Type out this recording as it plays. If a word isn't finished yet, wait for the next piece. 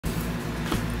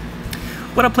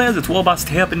What up, players? It's Wallboss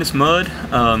Tay up in this mud.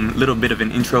 Little bit of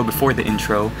an intro before the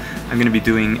intro. I'm going to be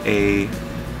doing a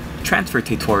transfer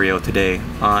tutorial today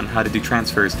on how to do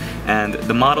transfers. And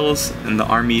the models and the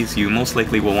armies you most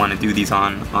likely will want to do these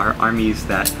on are armies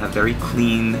that have very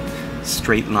clean,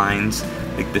 straight lines,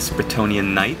 like this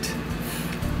Bretonnian Knight.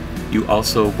 You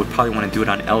also would probably want to do it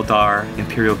on Eldar,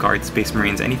 Imperial Guard, Space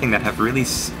Marines, anything that have really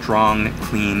strong,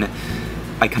 clean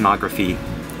iconography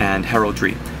and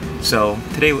heraldry. So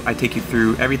today I take you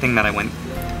through everything that I went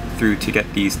through to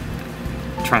get these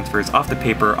transfers off the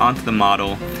paper onto the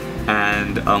model.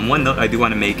 And one note I do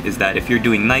want to make is that if you're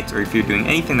doing knights or if you're doing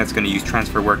anything that's going to use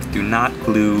transfer work, do not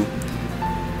glue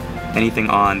anything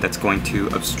on that's going to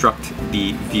obstruct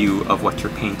the view of what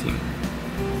you're painting.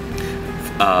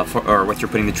 Or what you're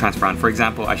putting the transfer on. For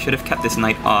example, I should have kept this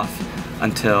knight off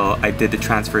until I did the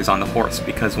transfers on the horse,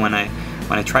 because when I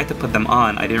tried to put them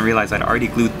on, I didn't realize I'd already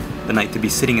glued the knight to be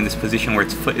sitting in this position where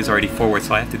its foot is already forward,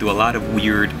 so I have to do a lot of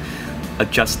weird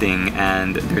adjusting,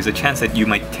 and there's a chance that you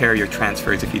might tear your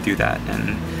transfers if you do that.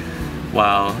 And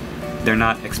while they're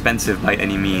not expensive by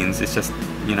any means, it's just,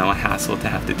 you know, a hassle to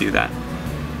have to do that.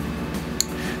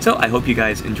 So I hope you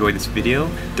guys enjoyed this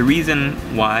video. The reason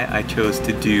why I chose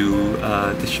to do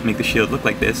make the shield look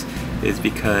like this is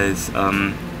because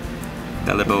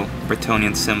that little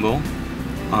Bretonnian symbol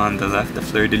on the left, the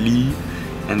fleur-de-lis,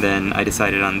 and then I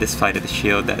decided on this side of the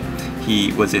shield that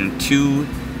he was in 2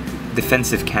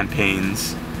 defensive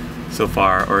campaigns so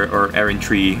far, or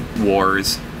errantry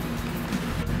wars.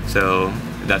 So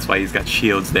that's why he's got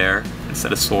shields there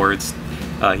instead of swords.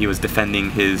 He was defending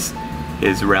his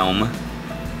realm.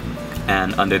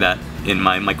 And under that, in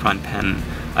my micron pen,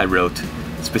 I wrote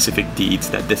specific deeds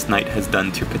that this knight has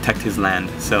done to protect his land.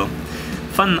 So,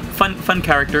 fun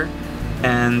character.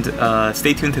 And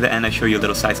stay tuned to the end. I show you a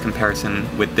little size comparison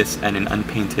with this and an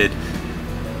unpainted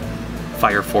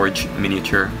Fireforge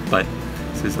miniature. But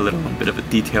this is a little bit of a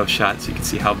detail shot, so you can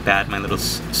see how bad my little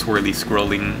swirly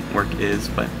scrolling work is.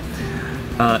 But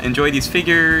enjoy these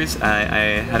figures.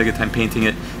 I had a good time painting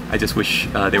it. I just wish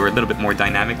they were a little bit more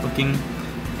dynamic looking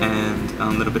and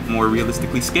a little bit more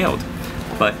realistically scaled.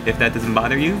 But if that doesn't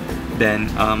bother you, then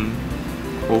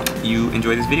hope you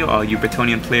enjoy this video. All you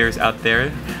Bretonnian players out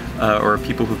there, or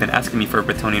people who've been asking me for a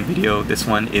Bretonnian video, this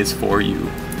one is for you.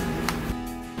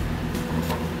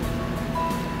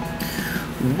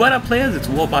 What up, players? It's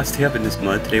Wallboss Tay up in this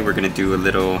mud. Today we're going to do a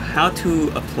little how to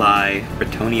apply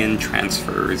Bretonnian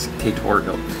transfers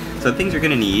tutorial. So the things you're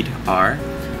going to need are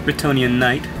Bretonnian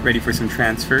Knight, ready for some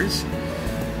transfers.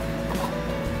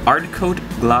 Ard Coat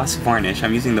Gloss Varnish.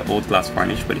 I'm using the old gloss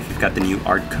varnish, but if you've got the new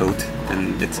Ard Coat,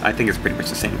 then I think it's pretty much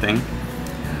the same thing.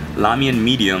 Lamian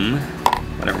Medium,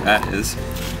 whatever that is.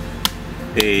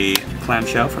 A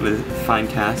clamshell from a fine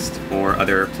cast or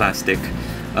other plastic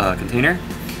container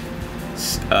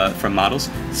from models.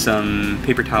 Some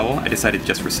paper towel. I decided to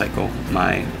just recycle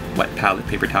my wet palette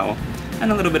paper towel.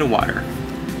 And a little bit of water.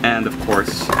 And of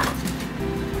course,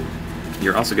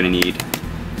 you're also going to need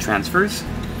transfers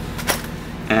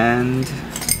and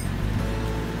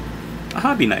a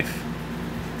hobby knife.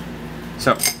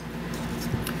 So,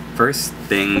 first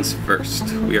things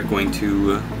first, we are going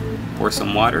to pour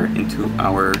some water into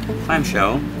our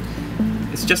clamshell.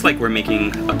 It's just like we're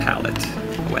making a palette,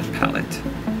 a wet palette.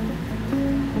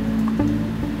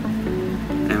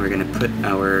 And we're gonna put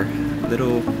our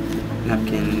little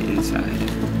napkin inside.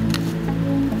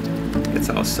 It's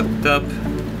all soaked up.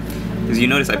 As you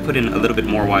notice, I put in a little bit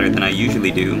more water than I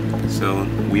usually do, so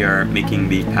we are making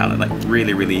the palette like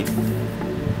really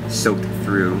soaked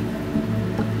through.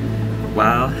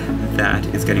 While that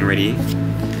is getting ready,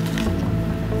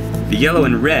 the yellow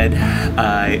and red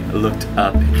I looked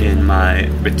up in my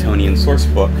Bretonnian source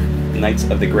book, Knights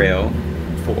of the Grail,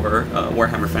 for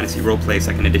Warhammer Fantasy Roleplay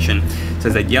 2nd edition. It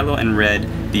says that yellow and red,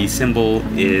 the symbol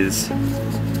is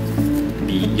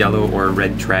the yellow or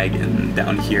red dragon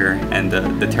down here, and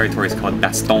the territory is called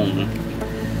Baston.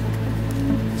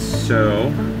 So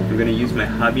I'm going to use my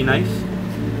hobby knife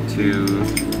to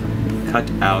cut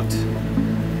out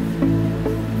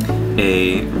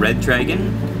a red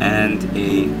dragon and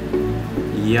a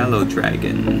yellow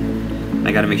dragon.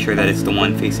 I got to make sure that it's the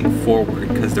one facing forward,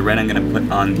 because the red I'm going to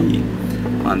put on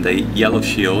the yellow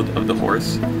shield of the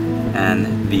horse,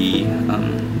 and the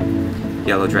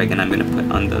yellow dragon I'm going to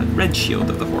put on the red shield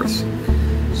of the horse.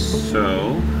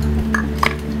 So,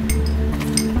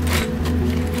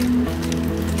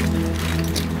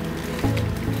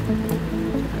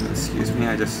 excuse me,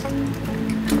 I just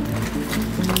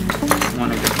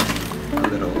want to get a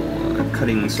little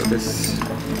cutting surface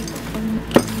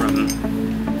from...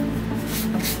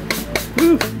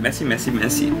 Ooh, messy.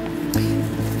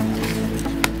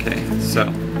 Okay, So,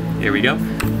 here we go.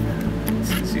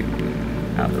 Let's zoom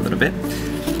out a little bit.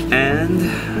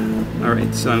 And,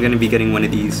 alright, so I'm going to be getting one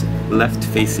of these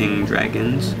left-facing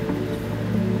dragons.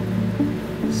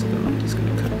 So I'm just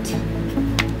going to cut here.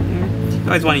 You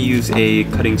always want to use a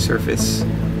cutting surface,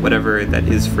 whatever that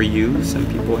is for you. Some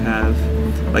people have,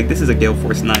 like this is a Gale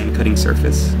Force 9 cutting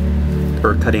surface.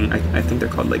 Or cutting, I think they're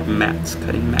called like mats,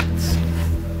 cutting mats.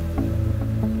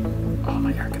 Oh,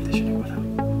 my air conditioning went out.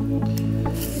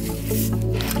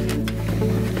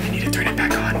 I need to turn it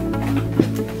back on.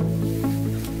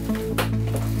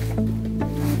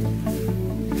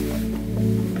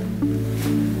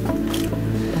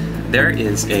 There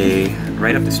is a,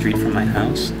 right up the street from my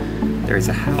house, there is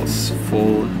a house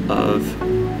full of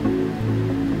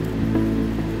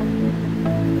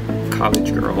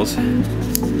college girls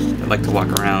that like to walk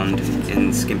around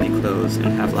in skimpy clothes and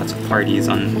have lots of parties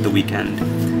on the weekend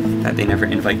that they never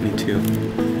invite me to.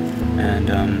 And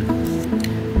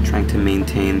trying to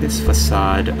maintain this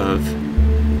facade of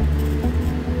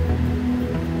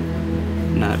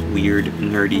not weird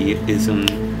nerdy-ism,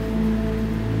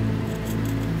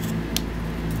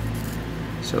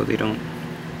 so they don't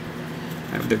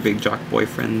have their big jock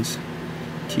boyfriends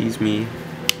tease me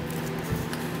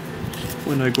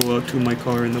when I go out to my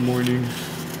car in the morning.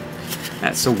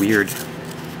 That's so weird.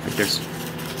 Like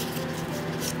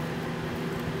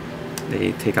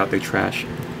they take out their trash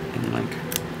in like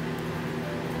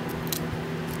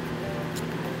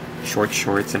short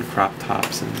shorts and crop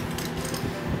tops, and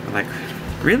I'm like,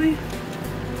 really?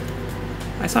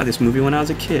 I saw this movie when I was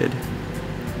a kid.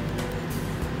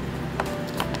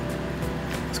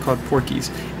 It's called Porky's.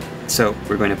 So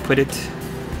we're going to put it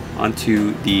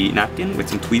onto the napkin with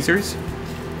some tweezers,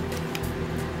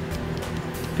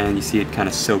 and you see it kind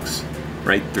of soaks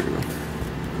right through.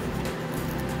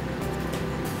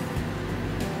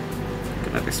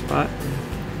 Another spot,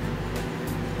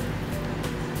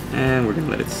 and we're gonna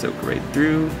let it soak right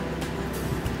through.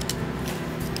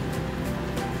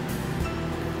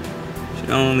 Should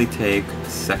only take a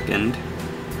second.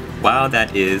 While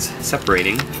that is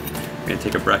separating, we're gonna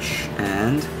take a brush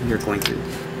and we're going to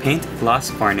paint gloss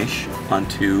varnish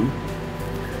onto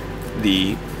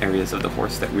the areas of the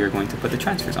horse that we are going to put the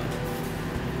transfers on.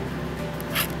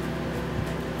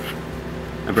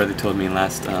 My brother told me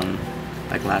last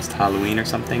Halloween or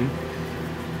something,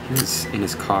 he was in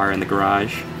his car in the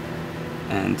garage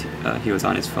and he was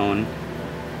on his phone.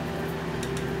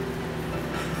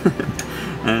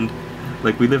 And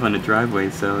like we live on a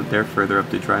driveway, so they're further up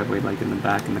the driveway, like in the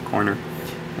back in the corner.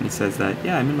 And he says that,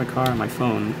 yeah, I'm in my car on my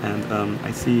phone, and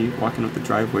I see walking up the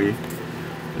driveway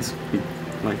this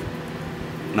like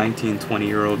 19,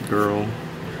 20-year-old girl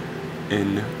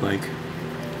in like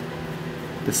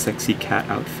the sexy cat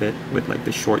outfit with like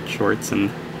the short shorts and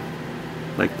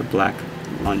like the black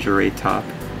lingerie top.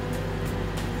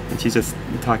 And she's just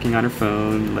talking on her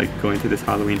phone, like going to this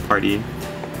Halloween party.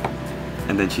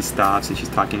 And then she stops and she's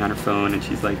talking on her phone and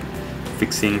she's like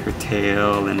fixing her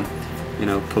tail and, you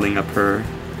know, pulling up her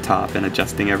top and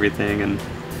adjusting everything and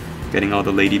getting all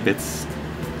the lady bits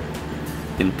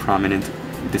in prominent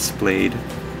displaying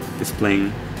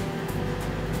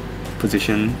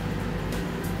position.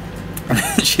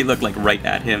 She looked like right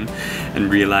at him and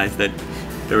realized that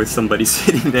there was somebody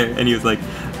sitting there, and he was like,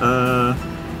 yeah,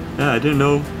 I didn't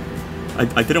know,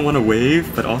 I didn't want to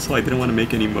wave, but also I didn't want to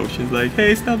make any motions like,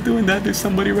 hey, stop doing that, there's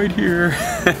somebody right here.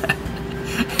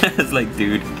 I was like,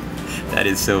 dude, that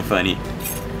is so funny.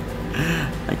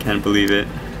 I can't believe it.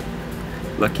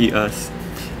 Lucky us.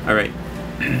 Alright.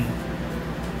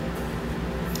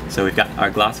 So we've got our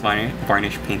gloss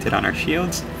varnish painted on our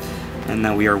shields, and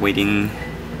now we are waiting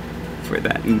for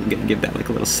that. I'm gonna give that like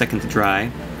a little second to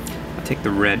dry. I'll take the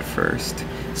red first.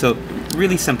 So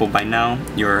really simple. By now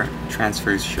your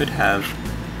transfers should have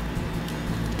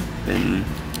been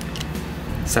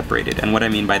separated, and what I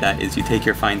mean by that is you take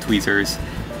your fine tweezers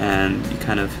and you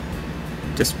kind of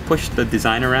just push the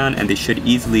design around, and they should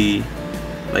easily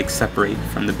like separate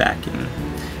from the backing,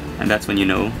 and that's when you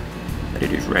know that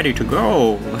it is ready to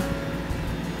go.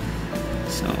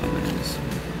 So I'm gonna just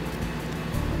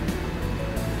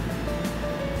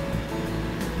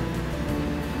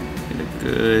get a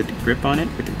good grip on it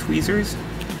with the tweezers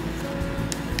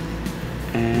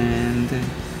and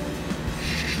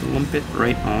lump it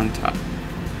right on top.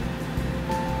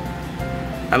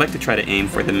 I like to try to aim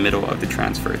for the middle of the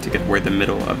transfer to get where the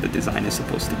middle of the design is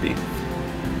supposed to be.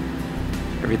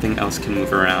 Everything else can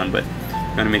move around, but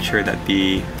I'm going to make sure that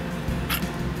the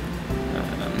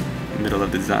middle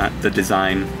of the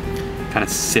design kind of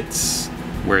sits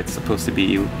where it's supposed to be.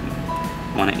 You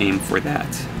want to aim for that.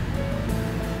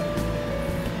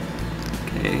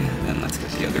 Okay, then let's get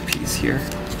the other piece. is here.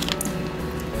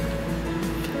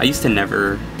 I used to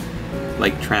never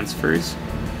like transfers.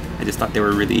 I just thought they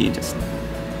were really just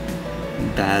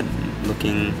bad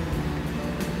looking.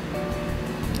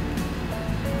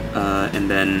 And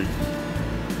then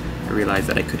I realized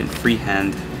that I couldn't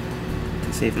freehand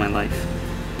to save my life.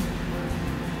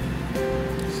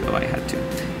 So I had to.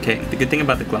 Okay, the good thing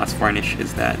about the glass varnish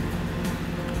is that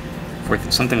for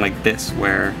something like this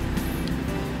where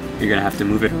you're gonna have to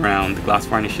move it around, the glass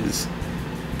varnish is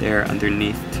there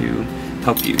underneath to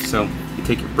help you. So you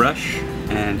take your brush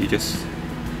and you just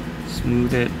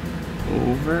smooth it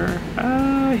over.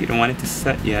 You don't want it to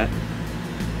set yet.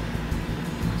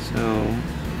 So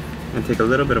I'm gonna take a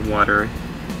little bit of water,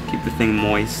 keep the thing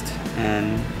moist,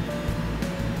 and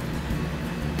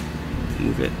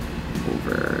move it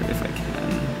over if I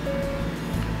can.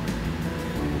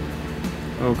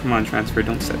 Oh, come on, transfer,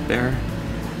 don't set there.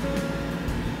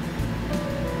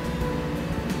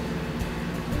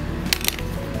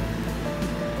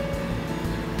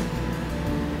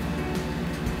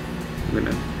 I'm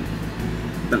gonna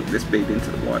dunk this baby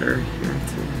into the water here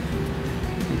to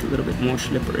make it a little bit more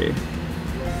slippery.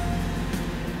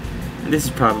 And this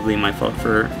is probably my fault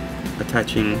for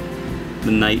attaching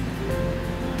the knight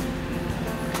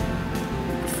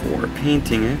before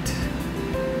painting it.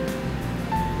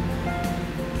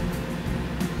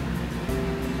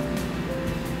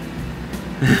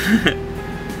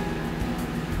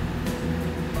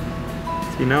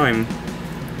 See, now I'm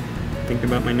thinking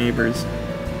about my neighbors.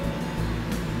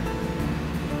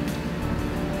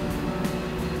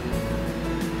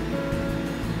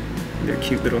 Their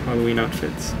cute little Halloween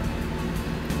outfits.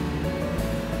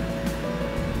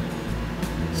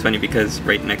 It's funny because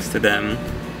right next to them,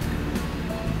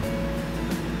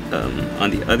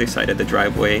 on the other side of the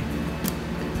driveway,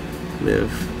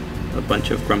 live a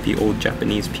bunch of grumpy old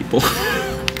Japanese people.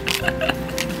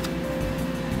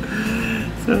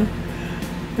 So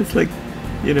it's like,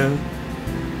 you know,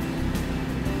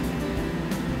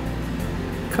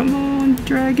 come on,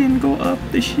 dragon, go up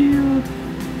the shield.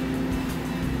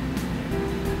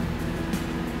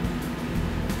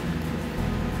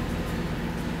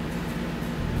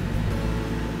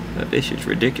 This is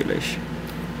ridiculous.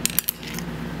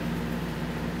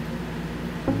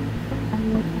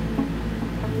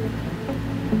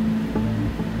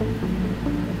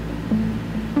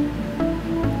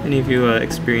 Any of you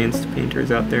experienced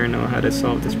painters out there know how to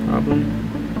solve this problem?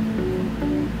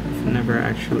 I've never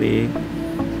actually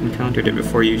encountered it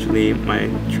before. Usually my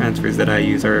transfers that I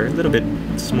use are a little bit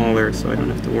smaller, so I don't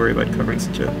have to worry about covering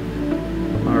such a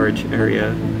large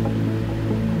area.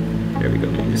 There we go,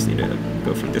 we just need to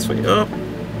go from this way. Oh,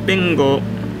 bingo!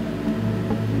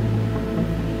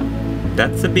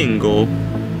 That's a bingo.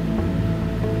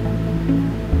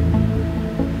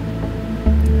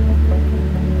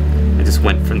 I just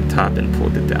went from the top and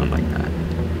pulled it down like that.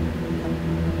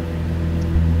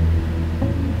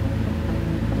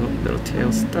 Oh, little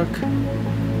tail stuck.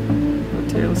 Little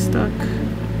tail stuck.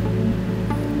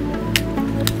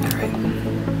 Alright.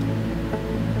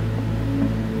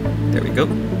 There we go.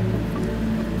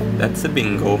 That's a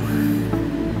bingo.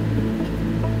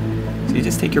 So you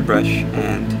just take your brush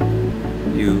and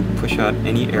you push out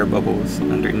any air bubbles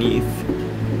underneath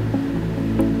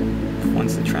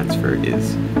once the transfer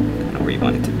is kind of where you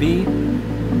want it to be.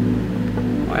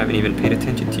 Oh, I haven't even paid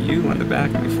attention to you on the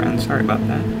back, my friend. Sorry about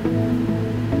that.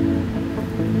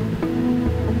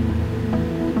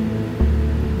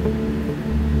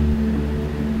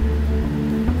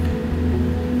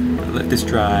 I'll let this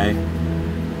dry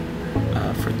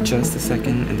for just a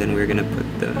second, and then we're gonna put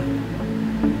the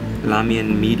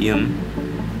Lamian medium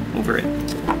over it.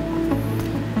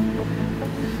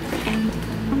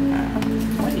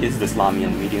 What is this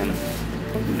Lamian medium?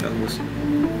 Who knows?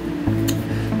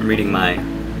 I'm reading my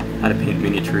How to Paint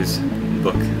Miniatures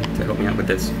book to help me out with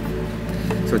this.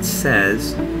 So it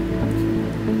says,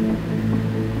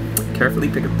 carefully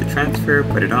pick up the transfer,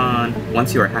 put it on.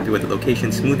 Once you are happy with the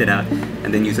location, smooth it out,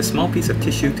 and then use a small piece of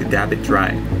tissue to dab it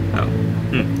dry.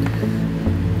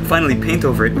 Finally, paint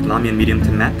over it with Lamian medium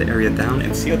to mat the area down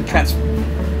and seal the transfer.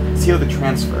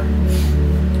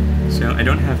 So I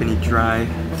don't have any dry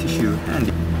tissue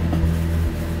handy.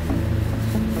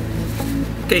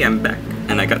 Okay, I'm back,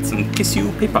 and I got some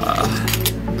tissue paper.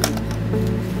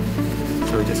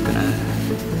 So we're just gonna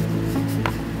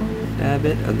dab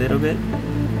it a little bit.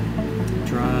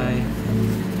 Dry.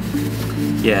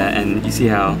 Yeah, and you see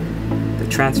how the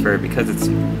transfer, because it's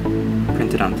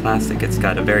printed on plastic, it's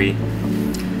got a very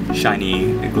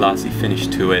shiny, glossy finish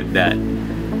to it that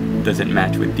doesn't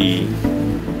match with the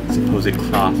supposed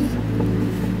cloth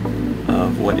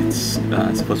of what it's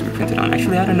supposed to be printed on.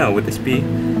 Actually, I don't know, would this be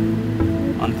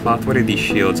On cloth, what are these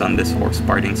shields on this horse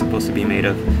parting supposed to be made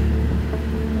of?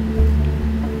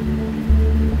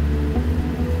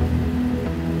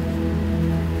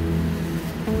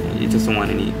 You just don't want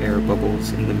any air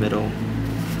bubbles in the middle.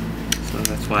 So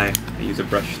that's why I use a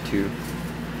brush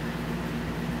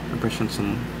on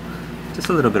some, just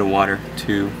a little bit of water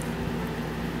to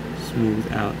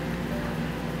smooth out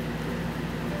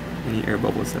any air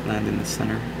bubbles that land in the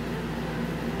center.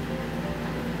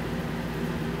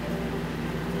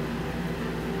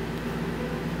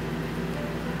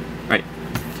 Right,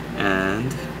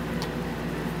 and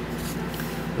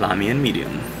Lamian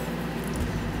medium.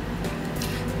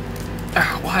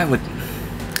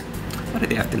 Why do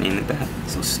they have to name it that?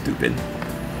 It's so stupid.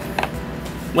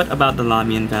 What about the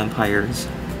Lamian vampires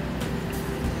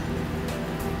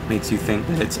makes you think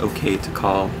that it's okay to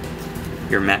call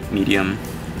your matte medium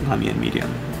Lamian medium?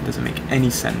 It doesn't make any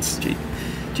sense.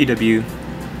 GW,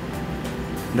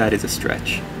 that is a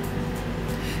stretch.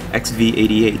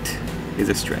 XV88 is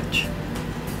a stretch.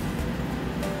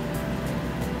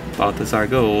 Balthazar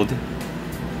Gold.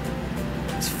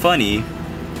 It's funny.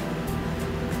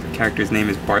 The character's name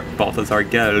is Balthazar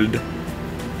Geld.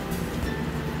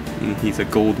 He's a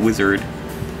gold wizard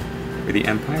for the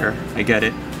Empire. I get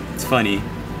it. It's funny.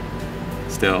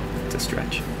 Still, it's a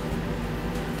stretch.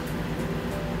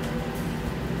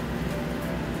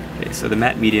 Okay, so the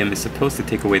matte medium is supposed to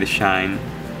take away the shine.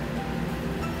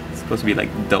 It's supposed to be like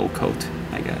dull coat,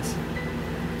 I guess.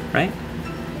 Right?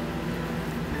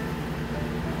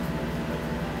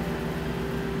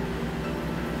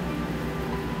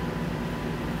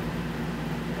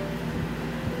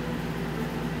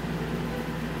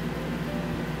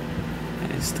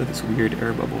 There's still this weird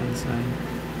air bubble inside.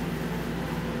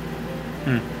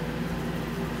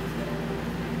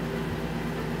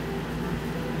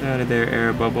 Out of there,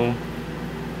 air bubble.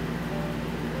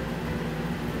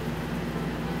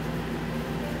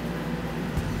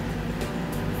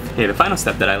 Okay, the final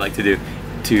step that I like to do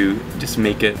to just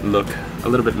make it look a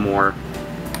little bit more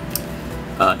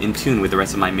in tune with the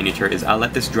rest of my miniature is I'll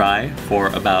let this dry for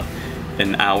about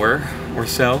an hour or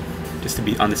so, just to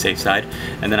be on the safe side,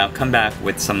 and then I'll come back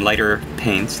with some lighter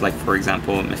paints, like for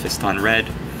example Mephiston Red,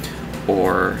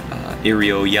 or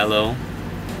Irio Yellow,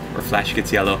 or Flash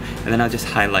Gets Yellow, and then I'll just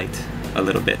highlight a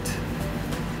little bit.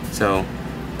 So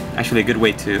actually a good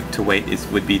way to wait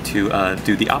would be to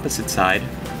do the opposite side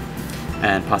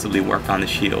and possibly work on the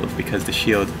shield, because the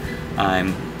shield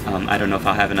I don't know if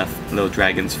I'll have enough little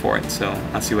dragons for it, so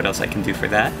I'll see what else I can do for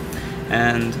that.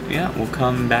 And yeah, we'll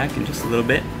come back in just a little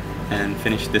bit and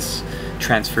finish this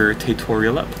transfer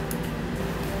tutorial up.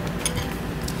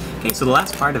 Okay, so the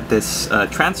last part of this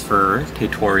transfer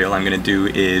tutorial I'm going to do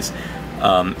is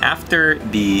after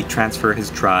the transfer has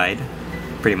dried,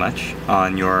 pretty much,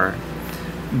 on your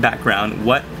background,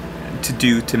 what to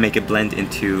do to make it blend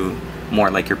into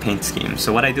more like your paint scheme.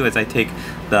 So what I do is I take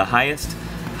the highest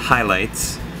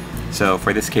highlights, so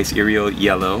for this case Irio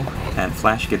Yellow and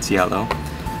Flash Gets Yellow,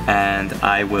 and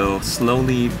I will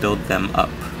slowly build them up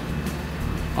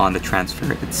on the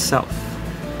transfer itself.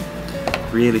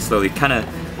 Really slowly, kind of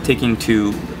taking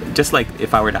to, just like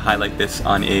if I were to highlight this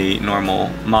on a normal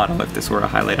model, if this were a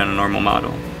highlight on a normal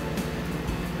model.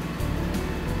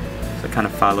 So I kind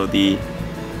of follow the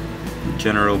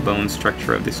general bone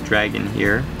structure of this dragon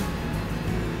here.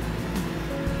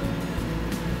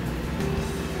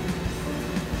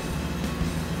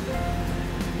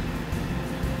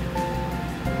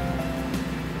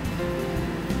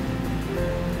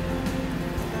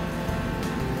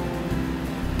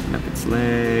 Up its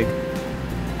leg.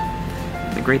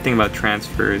 The great thing about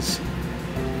transfers,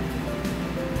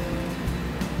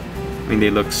 I mean, they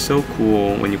look so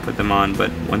cool when you put them on,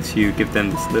 but once you give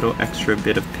them this little extra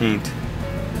bit of paint,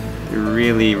 they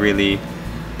really, really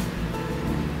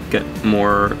get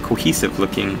more cohesive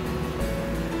looking.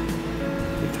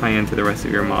 They tie into the rest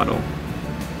of your model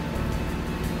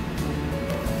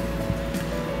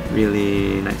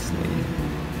really nicely.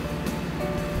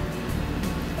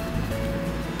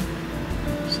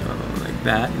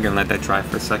 That. I'm gonna let that dry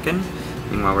for a second.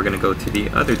 Meanwhile, we're gonna go to the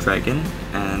other dragon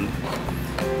and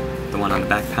the one on the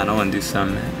back panel and do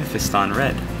some Mephiston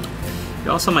Red.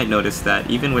 You also might notice that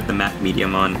even with the matte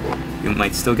medium on, you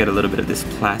might still get a little bit of this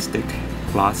plastic,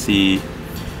 glossy,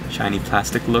 shiny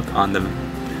plastic look on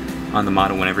the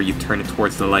model whenever you turn it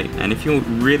towards the light. And if you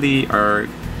really are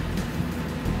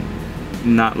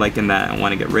not liking that and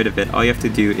want to get rid of it, all you have to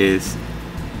do is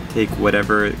take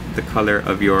whatever the color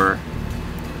of your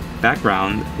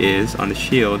background is on the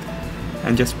shield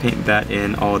and just paint that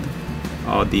in all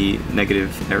the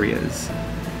negative areas,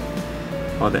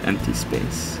 all the empty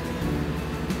space.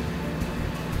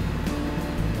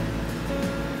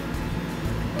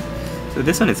 So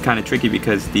this one is kind of tricky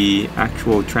because the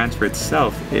actual transfer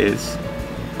itself is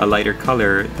a lighter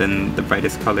color than the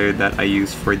brightest color that I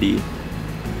use for the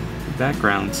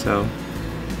background, so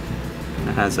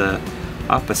it has a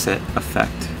opposite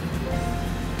effect.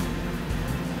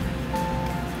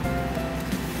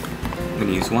 I'm going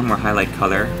to use one more highlight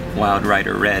color, Wild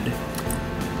Rider Red.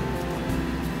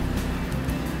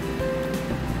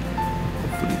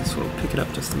 Hopefully this will pick it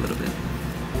up just a little bit.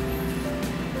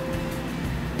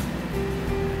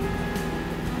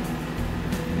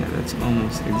 Yeah, that's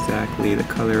almost exactly the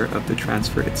color of the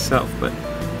transfer itself, but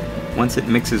once it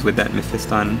mixes with that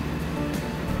Mephiston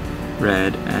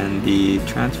red and the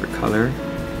transfer color,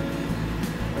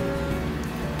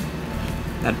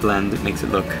 that blend makes it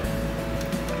look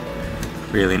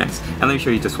really nice. And let me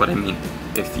show you just what I mean.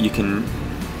 If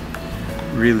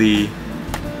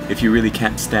you really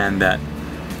can't stand that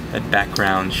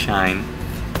background shine,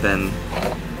 then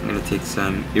I'm gonna take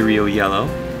some Aerial Yellow,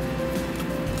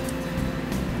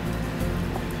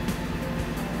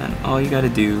 and all you gotta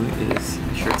do is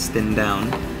make sure it's thinned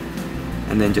down,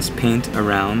 and then just paint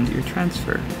around your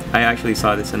transfer. I actually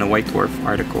saw this in a White Dwarf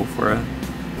article for a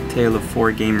Tale of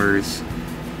 4 Gamers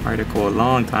article a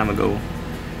long time ago,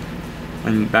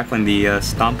 back when the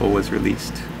Stompa was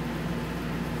released,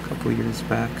 a couple years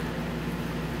back.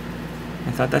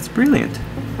 I thought that's brilliant.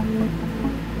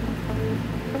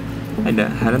 I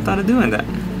hadn't thought of doing that.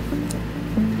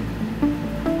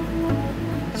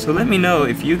 So let me know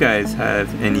if you guys have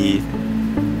any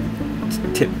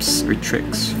tips or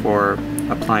tricks for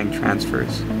applying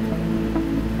transfers.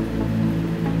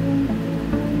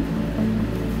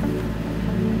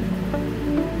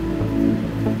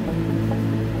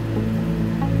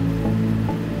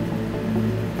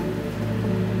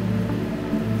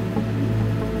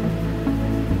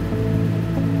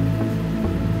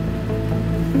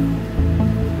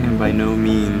 By no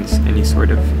means any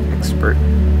sort of expert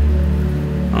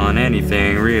on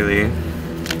anything, really.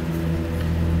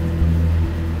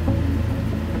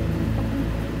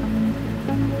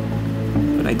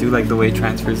 But I do like the way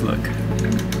transfers look.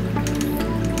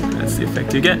 That's the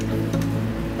effect you get.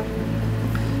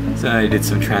 So I did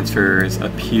some transfers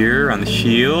up here on the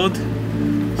shield,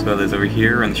 as well as over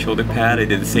here on the shoulder pad. I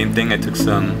did the same thing. I took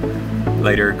some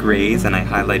lighter grays and I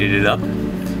highlighted it up.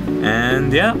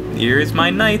 And yeah, here is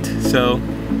my knight. So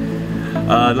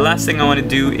the last thing I want to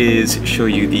do is show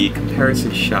you the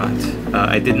comparison shot.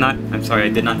 I did not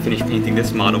finish painting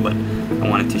this model, but I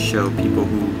wanted to show people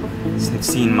who have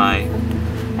seen my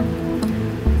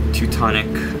Teutonic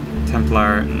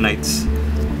Templar Knights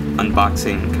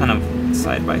unboxing kind of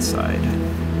side by side.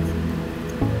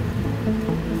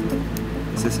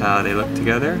 This is how they look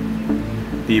together.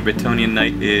 The Bretonnian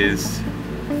Knight is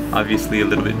obviously a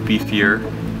little bit beefier.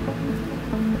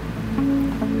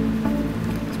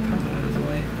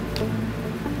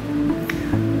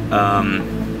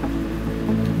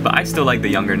 But I still like the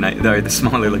younger knight, or the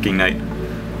smaller looking knight,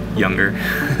 younger,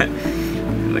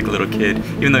 like a little kid.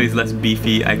 Even though he's less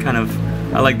beefy, I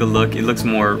like the look. It looks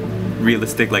more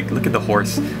realistic. Like, look at the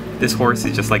horse. This horse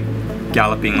is just like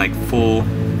galloping like full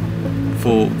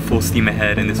steam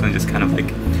ahead, and this one just kind of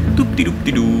like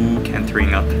doop-de-doop-de-doo,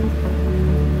 cantering up.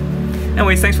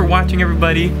 Anyways, thanks for watching,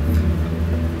 everybody.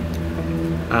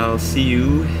 I'll see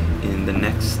you in the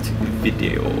next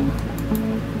video.